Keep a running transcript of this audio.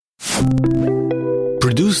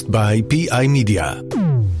Produced by PI Media.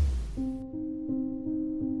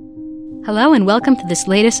 Hello and welcome to this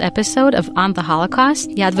latest episode of On the Holocaust,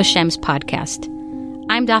 Yad Vashem's podcast.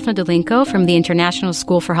 I'm Daphne Dolinko from the International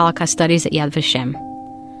School for Holocaust Studies at Yad Vashem.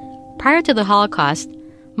 Prior to the Holocaust,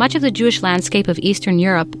 much of the Jewish landscape of Eastern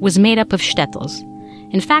Europe was made up of shtetls.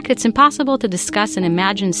 In fact, it's impossible to discuss and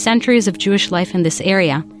imagine centuries of Jewish life in this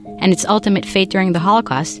area and its ultimate fate during the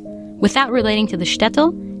Holocaust without relating to the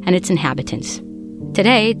shtetl and its inhabitants.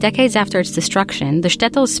 Today, decades after its destruction, the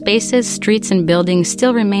shtetl's spaces, streets, and buildings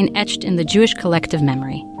still remain etched in the Jewish collective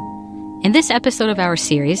memory. In this episode of our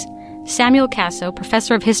series, Samuel Casso,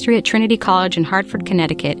 professor of history at Trinity College in Hartford,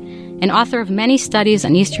 Connecticut, and author of many studies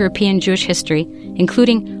on East European Jewish history,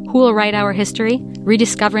 including Who Will Write Our History?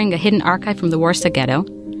 Rediscovering a Hidden Archive from the Warsaw Ghetto,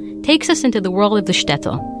 takes us into the world of the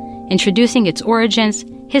shtetl, introducing its origins,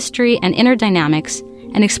 history, and inner dynamics,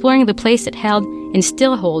 and exploring the place it held and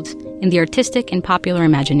still holds in the artistic and popular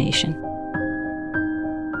imagination.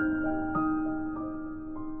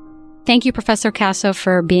 Thank you, Professor Casso,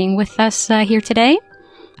 for being with us here today.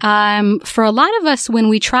 For a lot of us, when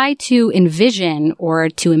we try to envision or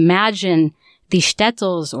to imagine the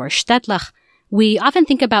shtetls or shtetlach, we often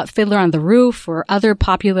think about Fiddler on the Roof or other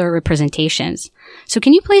popular representations. So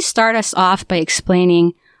can you please start us off by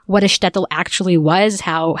explaining what a shtetl actually was,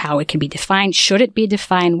 how it can be defined, should it be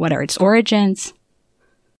defined, what are its origins?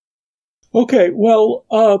 Okay, well,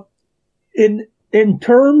 in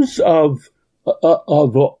terms of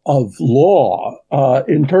law,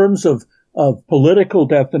 in terms of political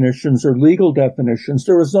definitions or legal definitions,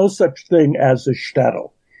 there was no such thing as a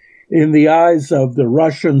shtetl. In the eyes of the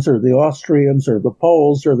Russians or the Austrians or the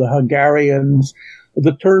Poles or the Hungarians,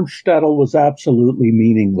 the term shtetl was absolutely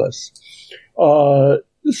meaningless.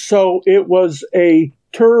 So it was a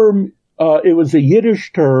term, it was a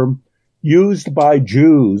Yiddish term used by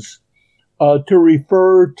Jews to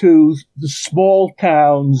refer to the small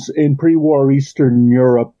towns in pre-war Eastern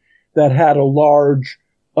Europe that had a large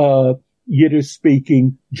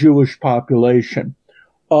Yiddish-speaking Jewish population.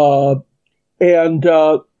 There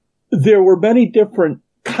were many different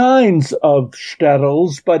kinds of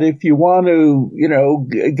shtetls, but if you want to,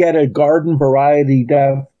 get a garden variety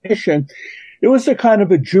definition, it was a kind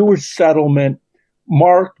of a Jewish settlement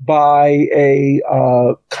marked by a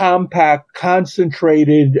compact,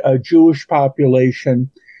 concentrated Jewish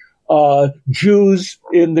population. Jews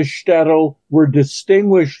in the shtetl were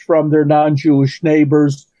distinguished from their non-Jewish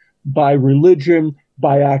neighbors by religion,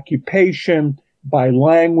 by occupation, by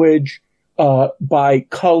language, by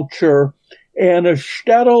culture. And a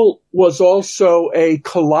shtetl was also a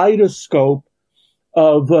kaleidoscope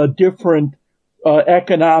of different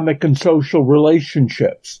economic and social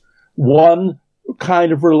relationships. One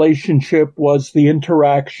kind of relationship was the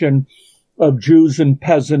interaction of Jews and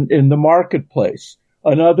peasant in the marketplace.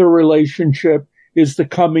 Another relationship is the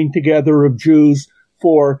coming together of Jews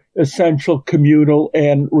for essential communal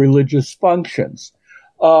and religious functions.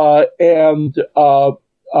 If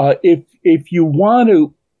you want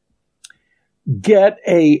to get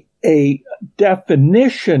a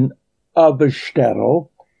definition of a shtetl,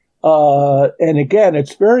 and again,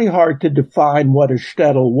 it's very hard to define what a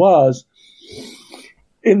shtetl was.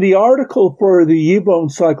 In the article for the YIVO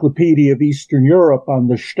Encyclopedia of Eastern Europe on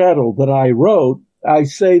the shtetl that I wrote, I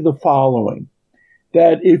say the following,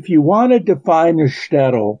 that if you want to define a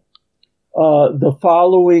shtetl, the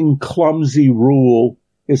following clumsy rule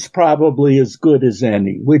is probably as good as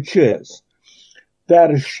any, which is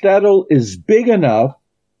that a shtetl is big enough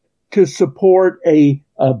to support a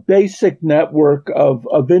basic network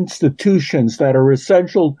of institutions that are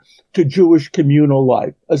essential to Jewish communal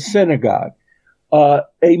life, a synagogue, a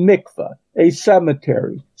mikveh, a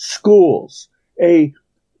cemetery, schools, a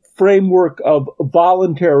framework of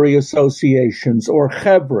voluntary associations or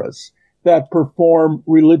chevras that perform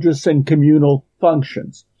religious and communal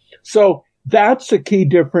functions. So that's a key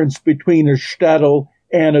difference between a shtetl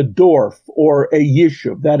and a dorf or a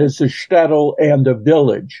yishuv, that is a shtetl and a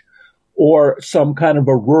village or some kind of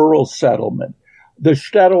a rural settlement. The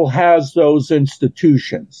shtetl has those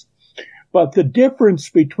institutions. But the difference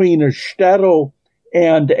between a shtetl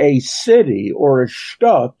and a city or a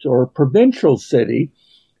shtat or a provincial city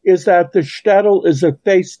is that the shtetl is a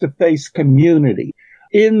face-to-face community.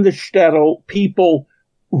 In the shtetl, people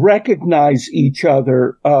recognize each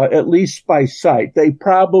other, at least by sight. They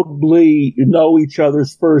probably know each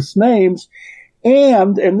other's first names.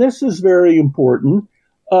 And this is very important,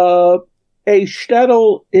 a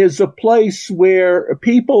shtetl is a place where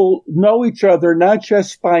people know each other not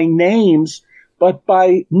just by names, but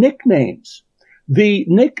by nicknames. The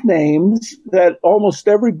nicknames that almost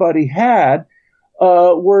everybody had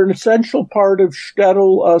were an essential part of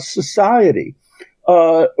shtetl society.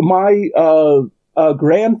 My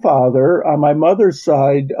grandfather on my mother's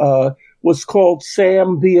side was called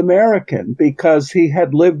Sam the American because he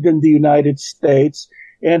had lived in the United States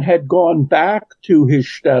and had gone back to his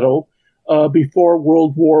shtetl before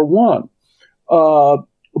World War I.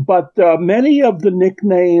 But many of the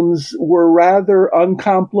nicknames were rather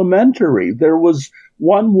uncomplimentary. There was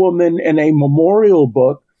one woman in a memorial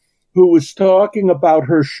book who was talking about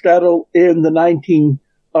her shtetl in the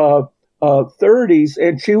 1930s,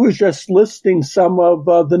 and she was just listing some of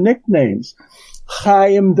the nicknames.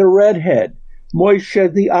 Chaim the Redhead,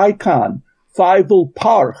 Moshe the Icon, Feivel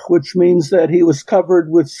Parch, which means that he was covered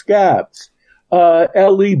with scabs,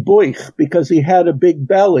 Eli Buich, because he had a big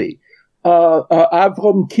belly,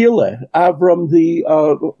 Avram Kille, Avram the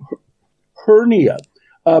hernia,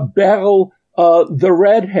 Berel the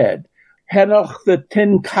Redhead, Henoch the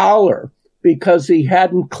Tin Collar, because he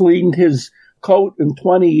hadn't cleaned his coat in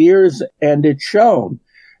 20 years and it shone.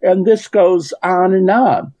 And this goes on and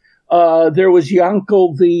on. There was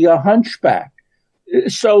Yankel the Hunchback.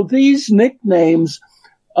 So these nicknames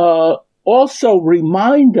also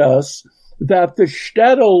remind us that the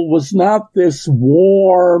shtetl was not this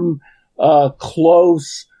warm,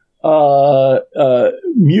 close,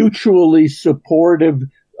 mutually supportive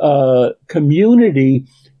community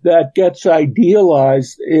that gets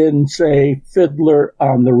idealized in, say, Fiddler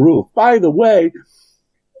on the Roof. By the way,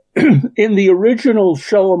 in the original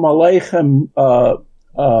Sholem Aleichem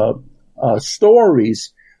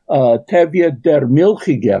stories, Tevye der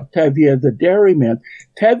Milchiger, Tevye the dairyman,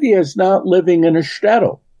 Tevye is not living in a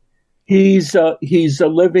shtetl. He's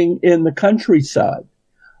living in the countryside.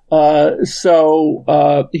 So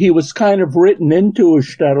he was kind of written into a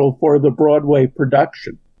shtetl for the Broadway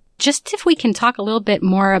production. Just if we can talk a little bit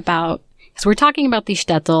more about, because we're talking about these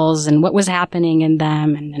shtetls and what was happening in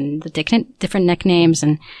them and the different nicknames,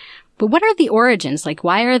 but what are the origins? Like,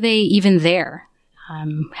 why are they even there?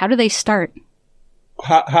 How do they start?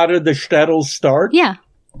 How did the shtetls start? Yeah.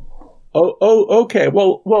 Oh, okay.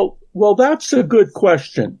 Well, that's a good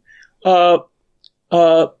question.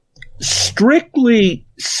 Strictly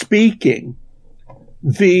speaking,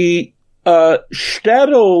 the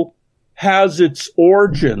shtetl has its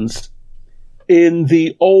origins in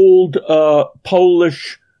the old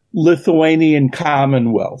Polish-Lithuanian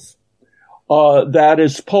Commonwealth. That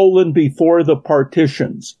is Poland before the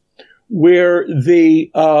partitions, where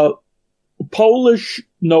the Polish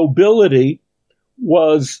nobility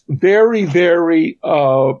was very, very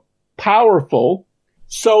powerful.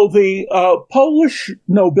 So the Polish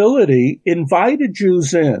nobility invited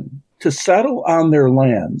Jews in to settle on their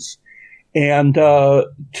lands and to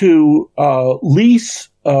lease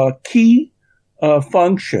key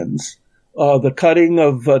functions, the cutting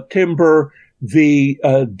of timber, the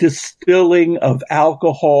distilling of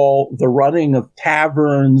alcohol, the running of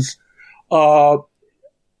taverns. There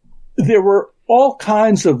were all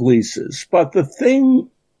kinds of leases, but the thing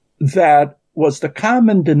that was the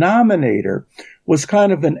common denominator was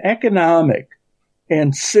kind of an economic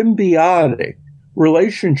and symbiotic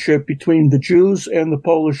relationship between the Jews and the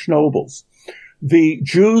Polish nobles. The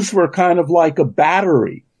Jews were kind of like a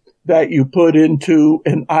battery that you put into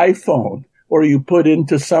an iPhone or you put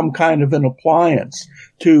into some kind of an appliance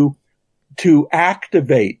to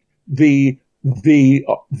activate the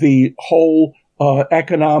whole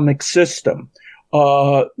economic system.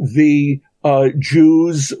 The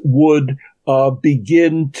Jews would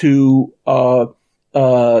begin to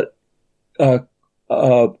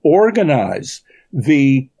organize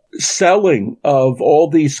the selling of all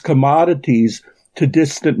these commodities to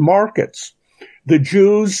distant markets. The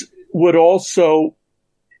Jews would also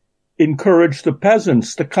encourage the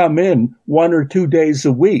peasants to come in 1 or 2 days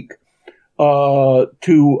a week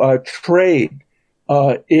to trade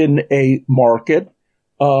in a market,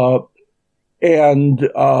 and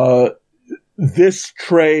this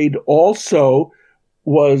trade also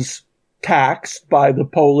was taxed by the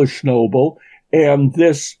Polish noble, and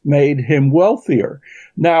this made him wealthier.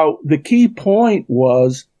 Now, the key point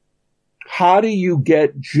was, how do you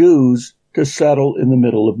get Jews to settle in the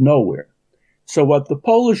middle of nowhere? So what the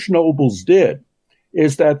Polish nobles did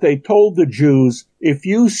is that they told the Jews, if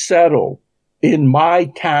you settle in my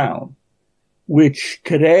town, which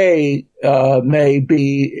today may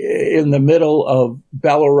be in the middle of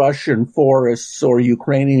Belarusian forests or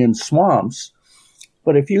Ukrainian swamps,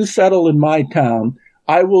 but if you settle in my town,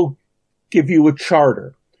 I will give you a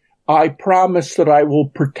charter. I promise that I will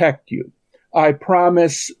protect you. I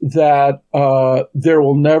promise that there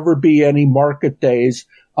will never be any market days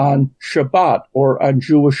on Shabbat or on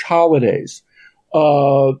Jewish holidays.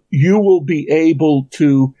 you will be able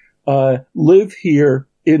to live here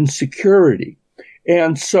in security.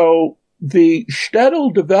 And so the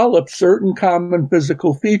shtetl developed certain common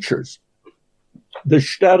physical features. The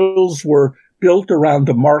shtetls were built around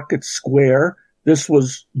the market square. This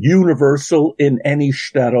was universal in any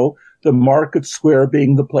shtetl, the market square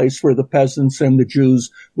being the place where the peasants and the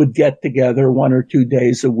Jews would get together 1 or 2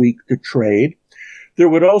 days a week to trade. There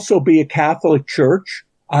would also be a Catholic church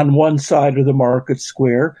on one side of the market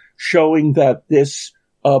square, showing that this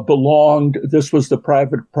was the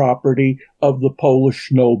private property of the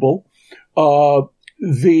Polish noble.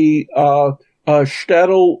 The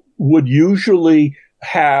shtetl would usually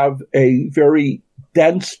have a very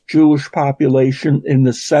dense Jewish population in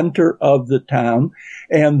the center of the town,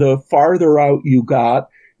 and the farther out you got,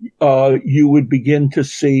 you would begin to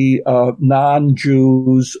see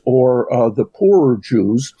non-Jews or the poorer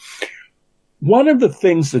Jews. One of the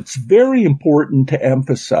things that's very important to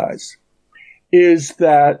emphasize is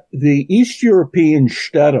that the East European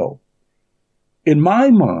shtetl, in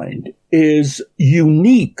my mind, is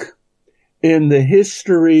unique in the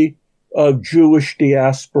history of Jewish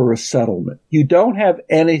diaspora settlement. You don't have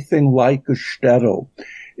anything like a shtetl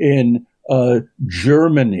in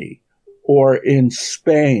Germany or in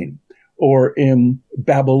Spain or in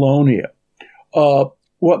Babylonia.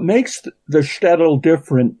 What makes the shtetl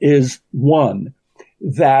different is, one,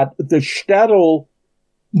 that the shtetl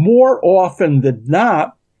more often than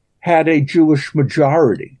not had a Jewish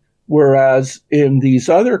majority, whereas in these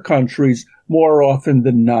other countries, more often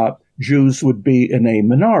than not, Jews would be in a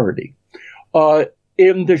minority.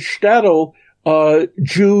 In the shtetl,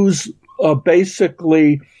 Jews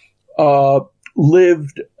basically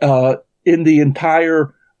lived in the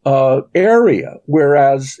entire area,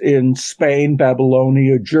 whereas in Spain,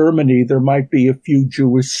 Babylonia, Germany, there might be a few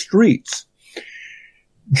Jewish streets.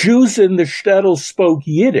 Jews in the shtetl spoke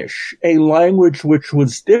Yiddish, a language which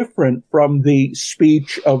was different from the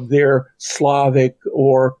speech of their Slavic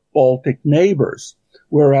or Baltic neighbors,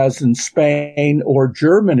 whereas in Spain or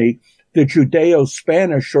Germany, the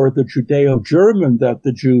Judeo-Spanish or the Judeo-German that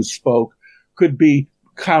the Jews spoke could be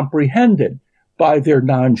comprehended by their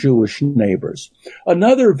non-Jewish neighbors.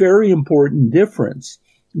 Another very important difference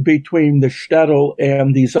between the shtetl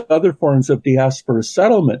and these other forms of diaspora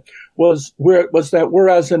settlement was that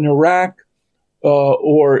whereas in Iraq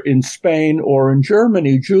or in Spain or in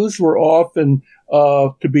Germany, Jews were often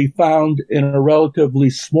to be found in a relatively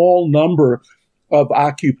small number of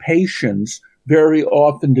occupations, very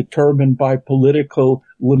often determined by political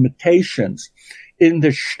limitations. In the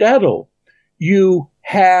shtetl, you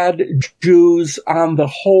had Jews on the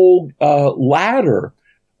whole ladder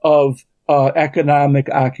of economic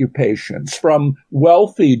occupations, from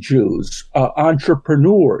wealthy Jews,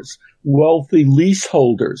 entrepreneurs, wealthy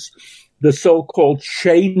leaseholders, the so-called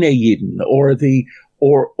Sheineyiden, or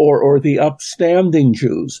the upstanding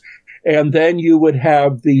Jews. And then you would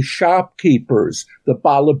have the shopkeepers, the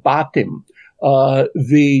Balabatim,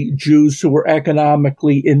 the Jews who were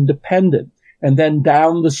economically independent. And then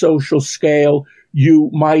down the social scale, you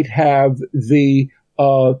might have the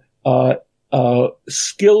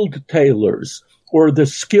skilled tailors, or the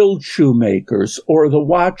skilled shoemakers, or the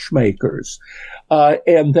watchmakers.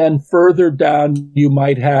 And then further down, you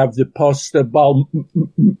might have the posta bal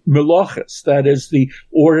meloches, that is the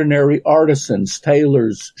ordinary artisans,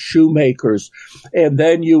 tailors, shoemakers. And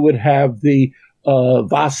then you would have the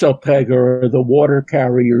Wasserträger, or the water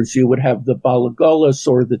carriers. You would have the balagolas,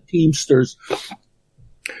 or the teamsters.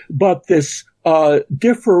 But this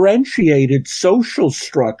differentiated social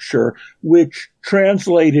structure, which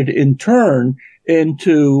translated in turn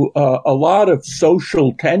into a lot of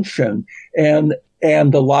social tension and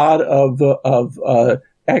a lot of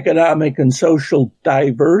economic and social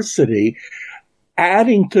diversity,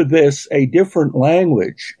 adding to this a different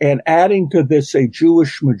language and adding to this a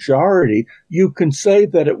Jewish majority, you can say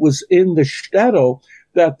that it was in the shtetl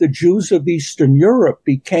that the Jews of Eastern Europe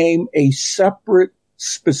became a separate,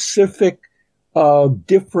 specific,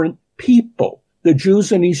 different people. The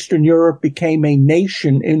Jews in Eastern Europe became a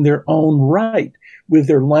nation in their own right, with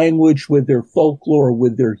their language, with their folklore,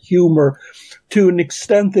 with their humor, to an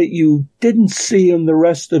extent that you didn't see in the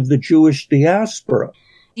rest of the Jewish diaspora.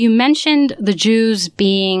 You mentioned the Jews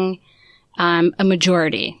being a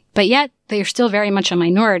majority, but yet they are still very much a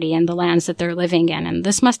minority in the lands that they're living in. And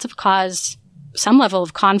this must have caused some level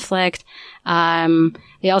of conflict.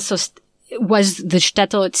 They also was the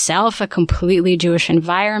shtetl itself a completely Jewish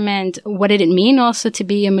environment? What did it mean also to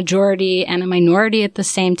be a majority and a minority at the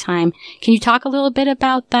same time? Can you talk a little bit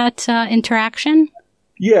about that interaction?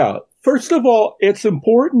 Yeah. First of all, it's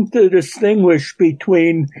important to distinguish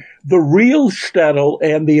between the real shtetl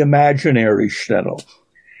and the imaginary shtetl.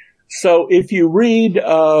 So if you read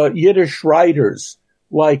Yiddish writers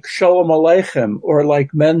like Sholem Aleichem or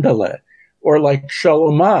like Mendele or like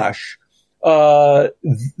Sholem Asch, the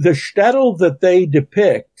shtetl that they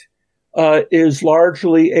depict is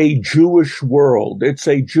largely a Jewish world. It's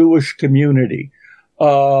a Jewish community.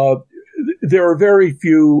 There are very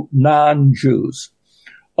few non-Jews.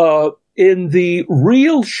 In the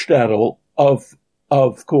real shtetl,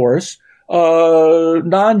 of course,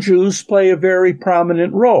 non-Jews play a very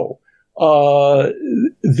prominent role.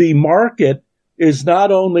 The market is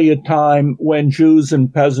not only a time when Jews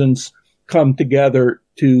and peasants come together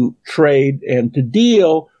to trade and to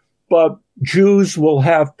deal, but Jews will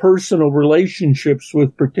have personal relationships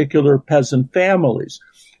with particular peasant families.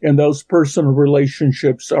 And those personal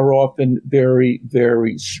relationships are often very,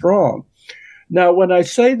 very strong. Now, when I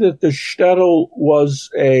say that the shtetl was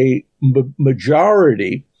a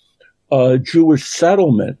majority Jewish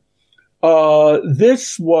settlement,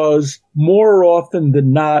 this was more often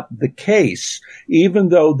than not the case, even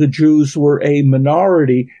though the Jews were a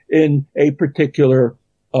minority in a particular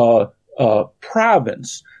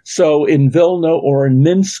province. So in Vilna or in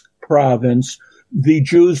Minsk province, the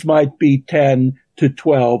Jews might be 10 to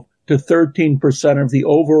 12 to 13% of the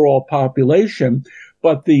overall population,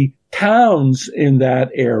 but the towns in that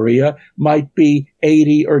area might be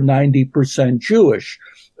 80 or 90% Jewish.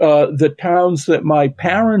 The towns that my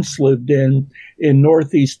parents lived in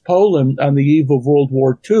northeast Poland on the eve of World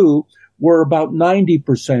War II were about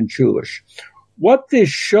 90% Jewish. What this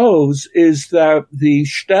shows is that the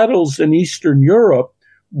shtetls in Eastern Europe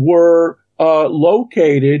were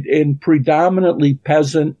located in predominantly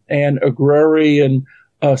peasant and agrarian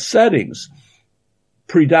settings,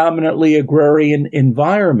 predominantly agrarian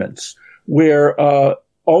environments, where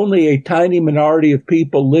only a tiny minority of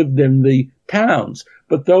people lived in the towns.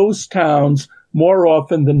 But those towns, more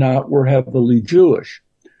often than not, were heavily Jewish.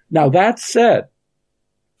 Now, that said,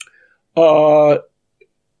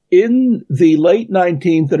 in the late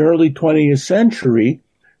 19th and early 20th century,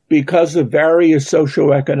 because of various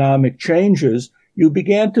socioeconomic changes, you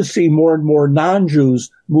began to see more and more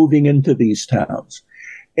non-Jews moving into these towns.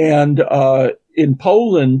 And in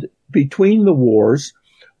Poland, between the wars,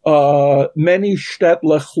 many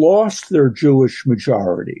shtetl lost their Jewish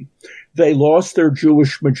majority. They lost their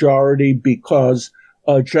Jewish majority because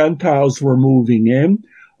Gentiles were moving in,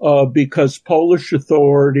 because Polish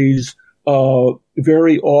authorities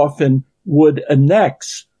very often would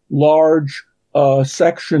annex large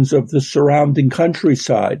sections of the surrounding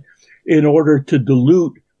countryside in order to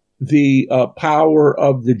dilute the power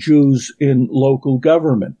of the Jews in local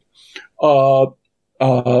government.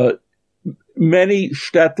 Many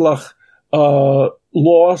shtetl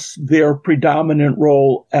lost their predominant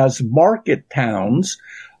role as market towns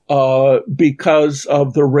because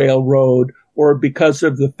of the railroad or because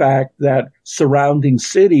of the fact that surrounding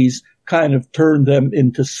cities kind of turned them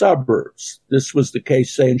into suburbs. This was the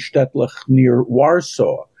case, say, in Stettlach near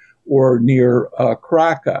Warsaw or near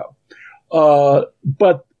Krakow.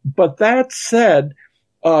 But that said,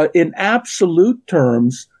 in absolute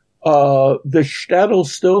terms, the shtetl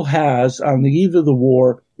still has, on the eve of the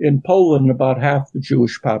war in Poland, about half the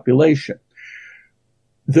Jewish population.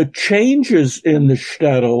 The changes in the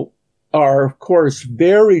shtetl are, of course,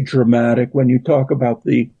 very dramatic when you talk about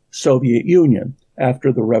the Soviet Union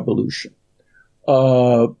after the revolution.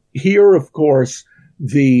 Here, of course,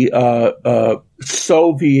 the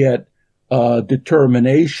Soviet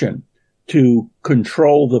determination to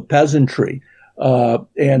control the peasantry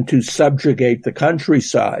and to subjugate the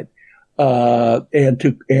countryside and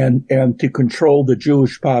to control the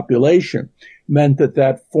Jewish population meant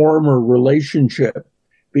that former relationship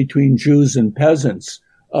between Jews and peasants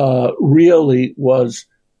really was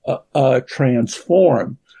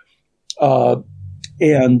transformed. But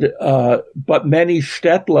many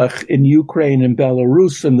shtetl in Ukraine and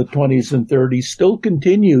Belarus in the 20s and 30s still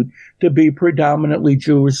continued to be predominantly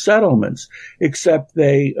Jewish settlements, except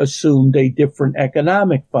they assumed a different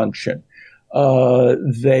economic function.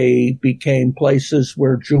 They became places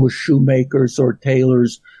where Jewish shoemakers or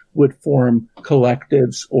tailors would form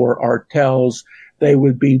collectives or artels. They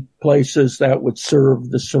would be places that would serve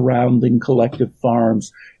the surrounding collective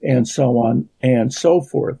farms and so on and so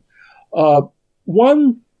forth.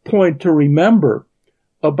 One point to remember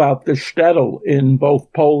about the shtetl in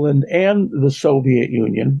both Poland and the Soviet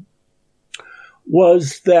Union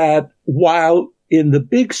was that while in the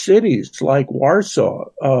big cities like Warsaw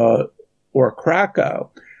or Krakow,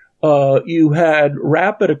 you had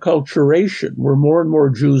rapid acculturation, where more and more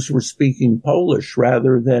Jews were speaking Polish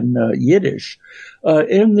rather than Yiddish.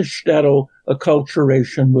 In the shtetl,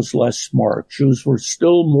 acculturation was less marked. Jews were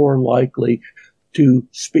still more likely to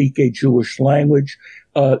speak a Jewish language.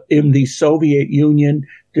 In the Soviet Union,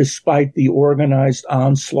 despite the organized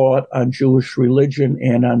onslaught on Jewish religion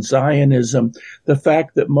and on Zionism, the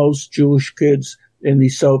fact that most Jewish kids in the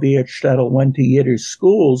Soviet shtetl went to Yiddish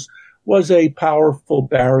schools was a powerful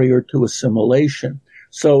barrier to assimilation.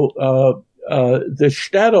 So the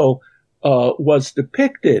shtetl was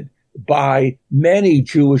depicted by many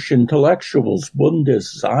Jewish intellectuals,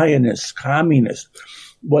 Bundists, Zionists, communists,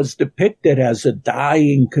 was depicted as a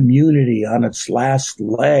dying community on its last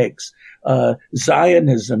legs.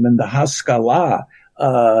 Zionism and the Haskalah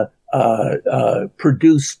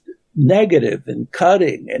produced negative and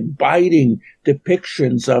cutting and biting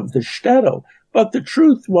depictions of the shtetl. But the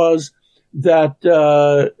truth was that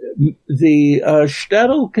the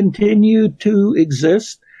shtetl continued to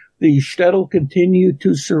exist. The shtetl continued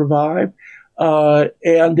to survive.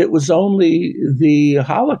 And it was only the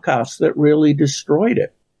Holocaust that really destroyed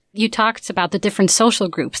it. You talked about the different social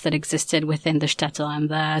groups that existed within the shtetl and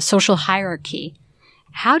the social hierarchy.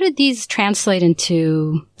 How did these translate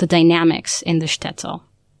into the dynamics in the shtetl?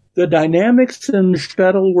 The dynamics in the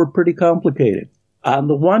shtetl were pretty complicated. On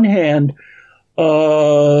the one hand,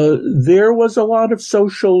 there was a lot of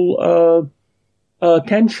social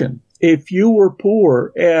tension. If you were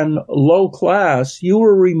poor and low class, you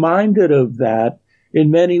were reminded of that in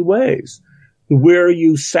many ways. Where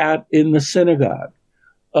you sat in the synagogue,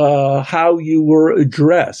 how you were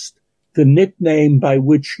addressed, the nickname by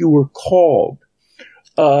which you were called,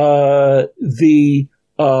 the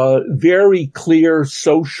very clear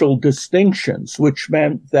social distinctions, which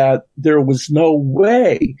meant that there was no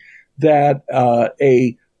way that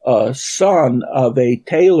a son of a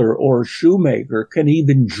tailor or shoemaker can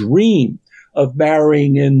even dream of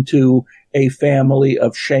marrying into a family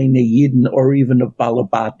of Shene Yidden or even of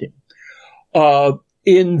Balabatim.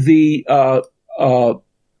 In the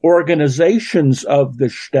organizations of the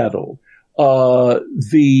shtetl,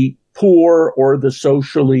 the poor or the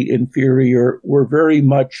socially inferior were very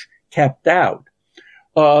much kept out.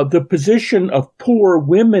 The position of poor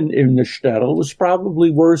women in the shtetl was probably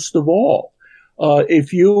worst of all.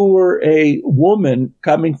 If you were a woman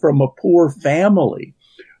coming from a poor family,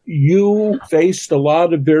 you faced a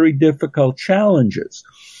lot of very difficult challenges.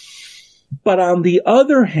 But on the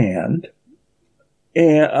other hand,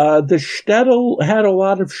 the shtetl had a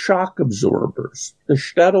lot of shock absorbers. The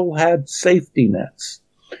shtetl had safety nets.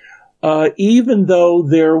 Even though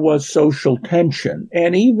there was social tension,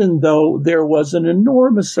 and even though there was an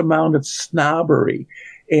enormous amount of snobbery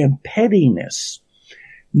and pettiness,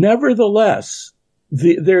 nevertheless,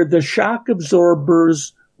 the shock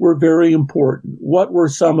absorbers were very important. What were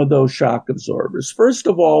some of those shock absorbers? First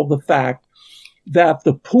of all, the fact that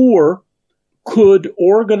the poor could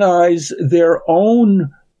organize their own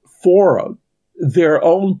fora, their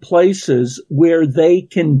own places where they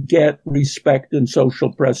can get respect and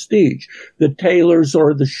social prestige. The tailors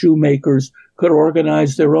or the shoemakers could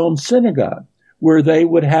organize their own synagogue where they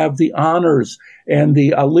would have the honors and the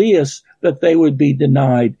aliyahs that they would be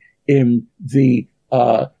denied in the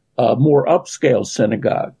more upscale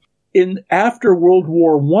synagogue. After World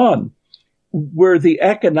War I, where the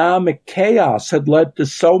economic chaos had led to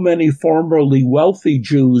so many formerly wealthy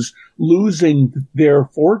Jews losing their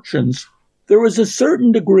fortunes, there was a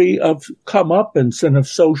certain degree of comeuppance and of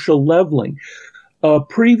social leveling.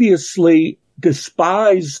 Previously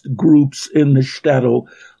despised groups in the shtetl,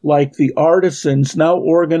 like the artisans, now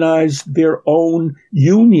organized their own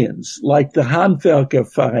unions, like the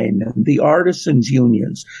Handwerkerverein and the artisans'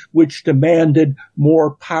 unions, which demanded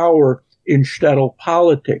more power in shtetl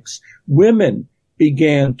politics. Women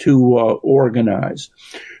began to organize.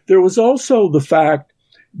 There was also the fact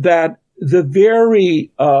that the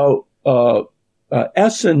very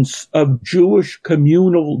essence of Jewish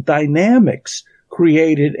communal dynamics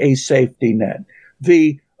created a safety net.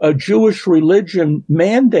 The Jewish religion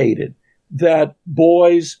mandated that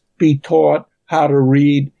boys be taught how to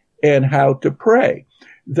read and how to pray,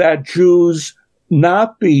 that Jews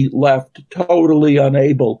not be left totally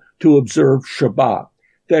unable to observe Shabbat,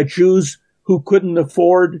 that Jews who couldn't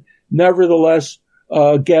afford nevertheless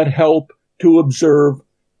get help to observe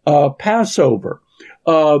Passover,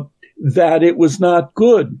 that it was not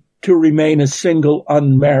good to remain a single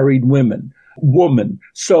unmarried woman.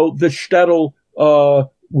 So the shtetl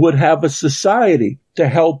would have a society to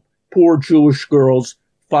help poor Jewish girls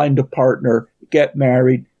find a partner, get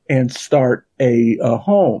married, and start a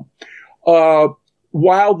home.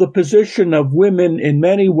 while the position of women in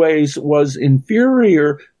many ways was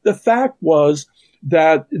inferior, the fact was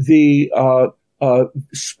that the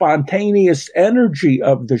spontaneous energy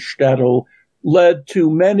of the shtetl led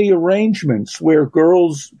to many arrangements where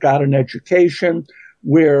girls got an education,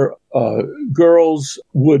 where girls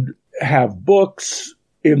would have books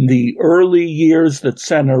in the early years that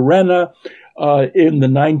Senna Rena, in the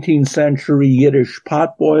 19th century Yiddish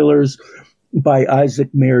potboilers by Isaac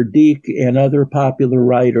Mayer Dieck and other popular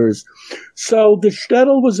writers. So the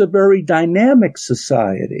shtetl was a very dynamic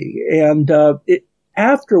society. And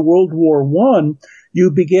after World War I,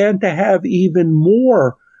 you began to have even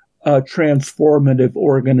more transformative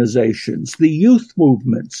organizations, the youth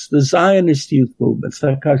movements, the Zionist youth movements,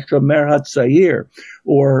 like Hashomer HaTzair,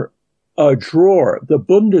 or Dror, the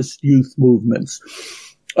Bundist youth movements.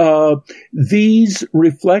 These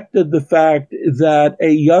reflected the fact that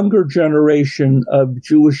a younger generation of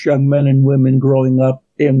Jewish young men and women growing up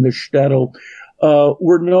in the shtetl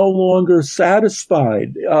were no longer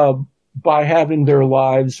satisfied by having their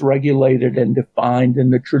lives regulated and defined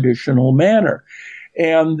in the traditional manner.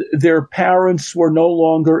 And their parents were no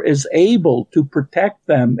longer as able to protect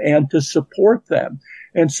them and to support them.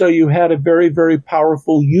 And so you had a very, very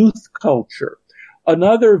powerful youth culture.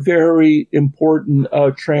 Another very important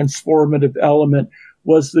transformative element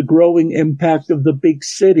was the growing impact of the big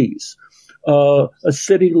cities. A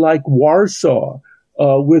city like Warsaw,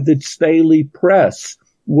 with its daily press,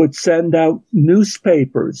 would send out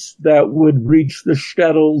newspapers that would reach the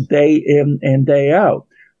shtetl day in and day out.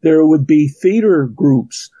 There would be theater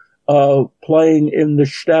groups playing in the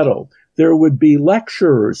shtetl. There would be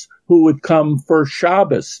lecturers who would come for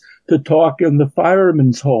Shabbos to talk in the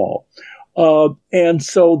firemen's hall. And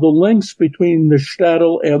so the links between the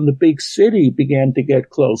shtetl and the big city began to get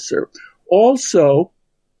closer. Also,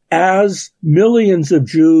 as millions of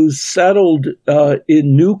Jews settled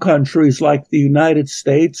in new countries like the United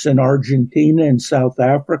States and Argentina and South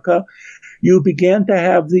Africa, you began to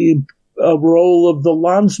have the role of the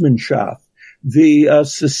Landsmannschaft, the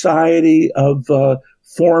society of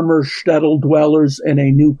former shtetl dwellers in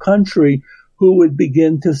a new country who would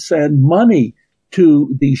begin to send money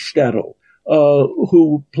to the shtetl,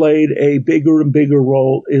 who played a bigger and bigger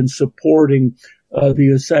role in supporting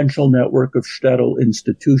the essential network of shtetl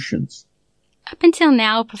institutions. Up until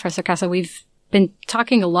now, Professor Kasser, we've been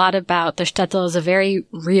talking a lot about the shtetl as a very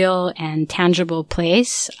real and tangible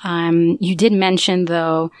place. You did mention,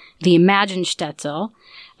 though, the imagined shtetl,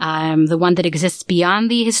 the one that exists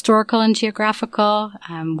beyond the historical and geographical.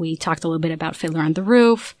 We talked a little bit about Fiddler on the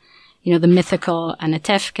Roof, the mythical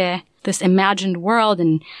Anatevke, this imagined world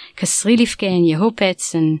in Kasrilivke and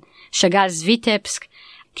Yehupetz and Shagaz Vitebsk.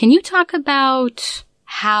 Can you talk about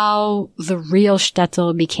how the real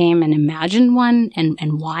shtetl became an imagined one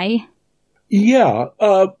and why? Yeah.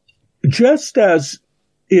 Just as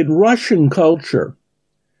in Russian culture,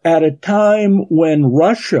 at a time when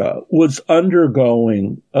Russia was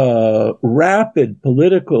undergoing rapid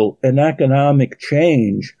political and economic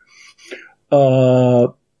change,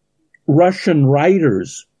 Russian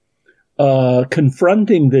writers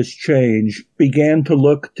confronting this change began to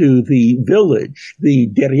look to the village, the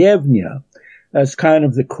derevnya, as kind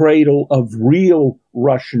of the cradle of real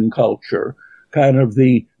Russian culture, kind of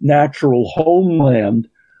the natural homeland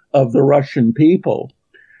of the Russian people.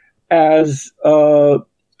 As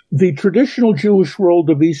the traditional Jewish world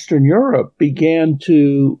of Eastern Europe began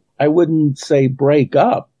to, I wouldn't say break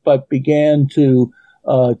up, but began to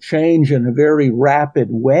change in a very rapid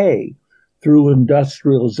way through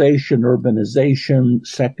industrialization, urbanization,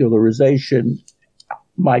 secularization,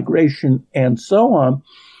 migration, and so on,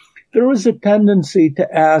 there was a tendency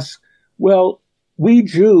to ask, well, we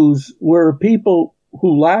Jews were people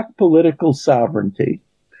who lack political sovereignty.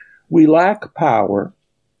 We lack power.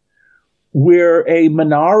 We're a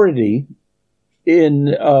minority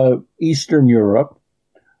in Eastern Europe.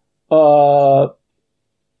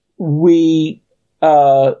 We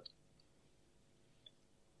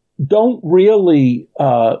don't really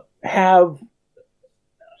have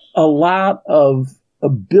a lot of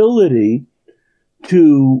ability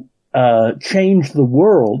to change the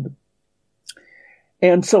world.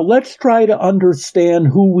 And so let's try to understand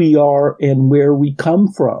who we are and where we come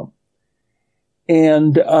from.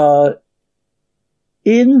 And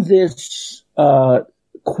in this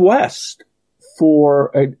quest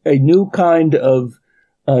for a new kind of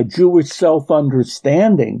Jewish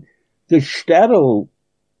self-understanding, the shtetl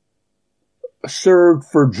served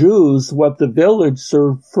for Jews what the village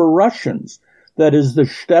served for Russians. That is, the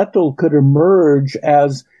shtetl could emerge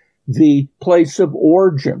as the place of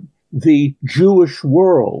origin, the Jewish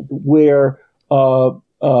world, where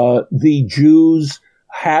the Jews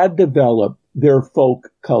had developed their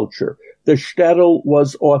folk culture. The shtetl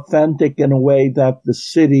was authentic in a way that the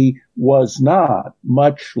city was not,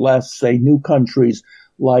 much less, say, new countries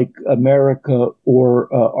like America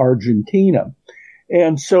or Argentina.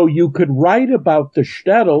 And so you could write about the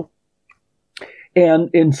shtetl, and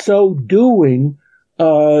in so doing,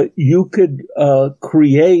 you could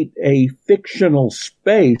create a fictional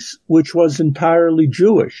space which was entirely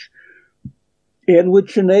Jewish, and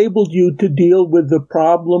which enabled you to deal with the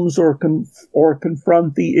problems or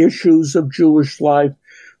confront the issues of Jewish life,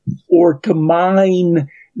 or to mine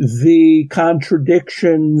the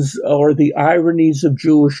contradictions or the ironies of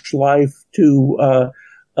Jewish life to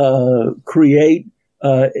create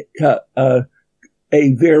a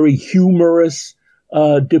very humorous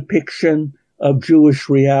depiction of Jewish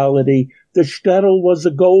reality. The shtetl was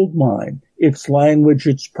a gold mine. Its language,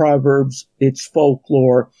 its proverbs, its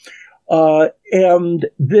folklore. And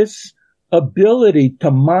this ability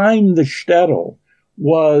to mine the shtetl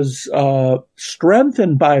was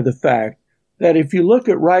strengthened by the fact that if you look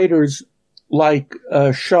at writers like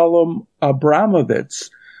Shalom Abramovitz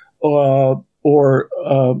or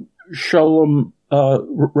Shalom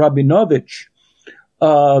Rabinovich,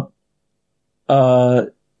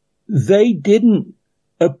 they didn't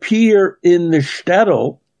appear in the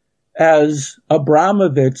shtetl as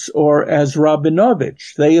Abramovitz or as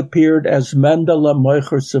Rabinovich. They appeared as Mendele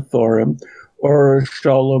Moicher Seforim or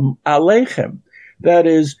Shalom Aleichem. That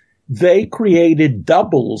is, they created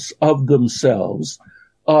doubles of themselves,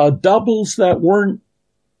 doubles that weren't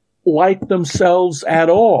like themselves at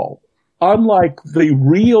all, unlike the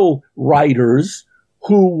real writers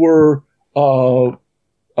who were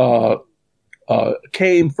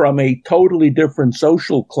came from a totally different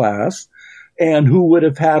social class and who would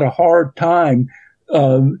have had a hard time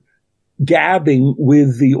gabbing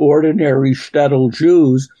with the ordinary shtetl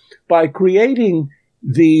Jews. By creating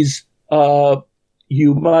these,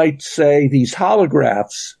 you might say, these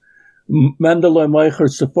holographs, Mendele Moicher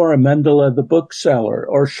Sephora, Mendele the bookseller,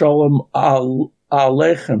 or Shalom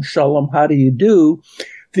Aleichem, Shalom, how do you do?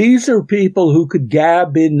 These are people who could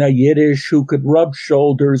gab in Yiddish, who could rub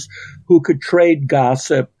shoulders, who could trade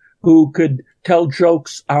gossip, who could tell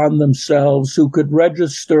jokes on themselves, who could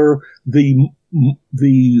register the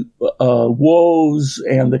woes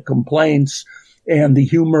and the complaints and the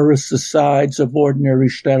humorous asides of ordinary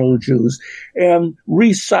shtetl Jews, and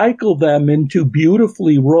recycle them into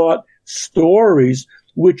beautifully wrought stories,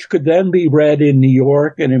 which could then be read in New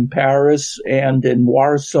York and in Paris and in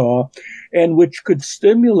Warsaw, and which could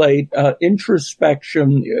stimulate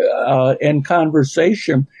introspection and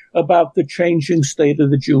conversation about the changing state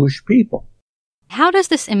of the Jewish people. How does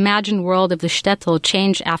this imagined world of the shtetl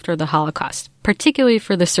change after the Holocaust, particularly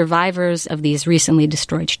for the survivors of these recently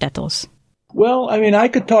destroyed shtetls? Well, I mean, I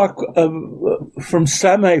could talk from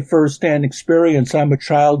semi-firsthand experience. I'm a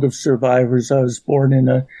child of survivors. I was born in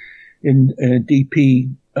a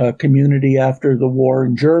DP community after the war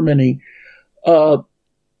in Germany. And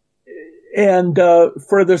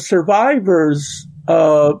for the survivors,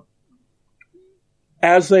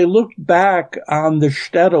 as they looked back on the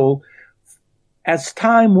shtetl, as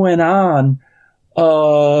time went on,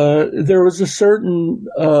 there was a certain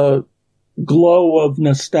glow of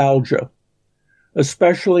nostalgia,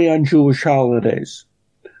 especially on Jewish holidays.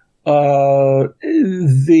 The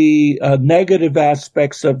negative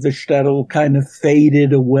aspects of the shtetl kind of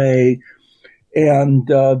faded away, and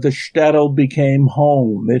the shtetl became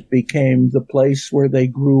home. It became the place where they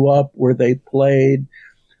grew up, where they played,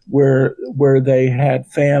 where they had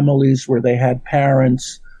families, where they had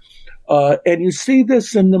parents. And you see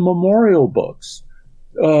this in the memorial books.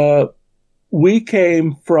 We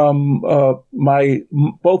came from,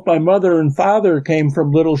 both my mother and father came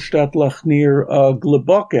from little shtetlach near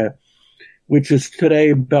Gleboke, which is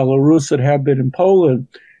today Belarus. It had been in Poland.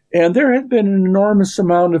 And there had been an enormous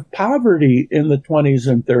amount of poverty in the 20s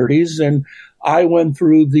and 30s. And I went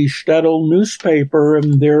through the shtetl newspaper,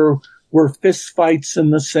 and there were fistfights in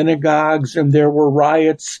the synagogues, and there were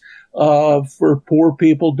riots for poor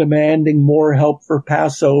people demanding more help for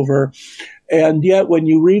Passover. And yet when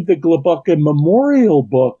you read the Gleboke memorial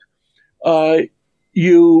book,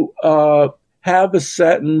 you have a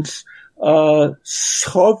sentence,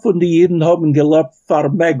 Schot von die Jiden haben gelebt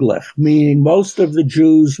vermeglich, meaning most of the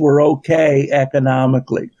Jews were okay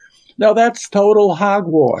economically. Now that's total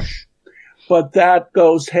hogwash, but that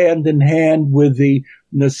goes hand in hand with the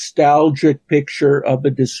nostalgic picture of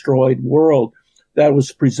a destroyed world that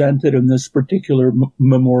was presented in this particular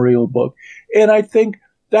memorial book. And I think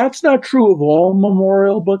that's not true of all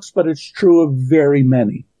memorial books, but it's true of very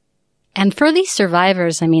many. And for these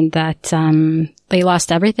survivors, I mean, that they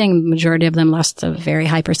lost everything, the majority of them lost a very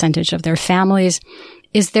high percentage of their families.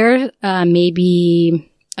 Is there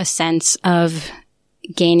maybe a sense of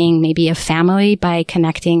gaining maybe a family by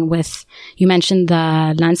connecting with, you mentioned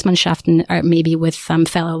the Landsmannschaften, or maybe with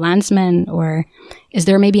fellow landsmen, or is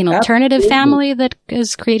there maybe an alternative family that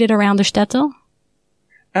is created around the shtetl?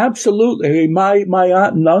 Absolutely. My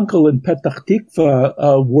aunt and uncle in Petach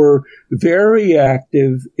Tikva were very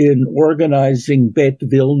active in organizing Bet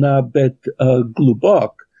Vilna, Bet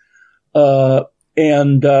Glubok,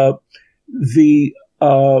 and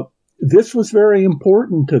this was very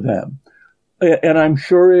important to them, and I'm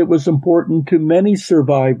sure it was important to many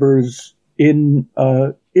survivors in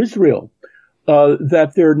Israel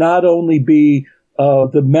that there not only be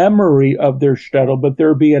the memory of their shtetl, but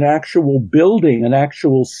there be an actual building, an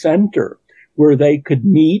actual center where they could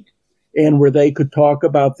meet and where they could talk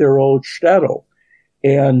about their old shtetl,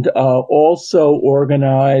 and also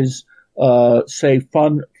organize, say,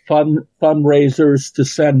 fundraisers to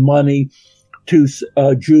send money to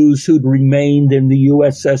Jews who'd remained in the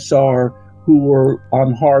USSR who were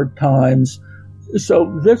on hard times.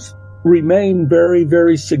 So this remained very,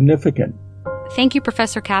 very significant. Thank you,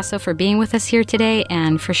 Professor Casso, for being with us here today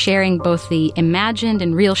and for sharing both the imagined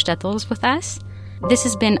and real shtetls with us. This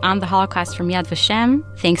has been On the Holocaust from Yad Vashem.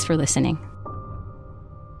 Thanks for listening.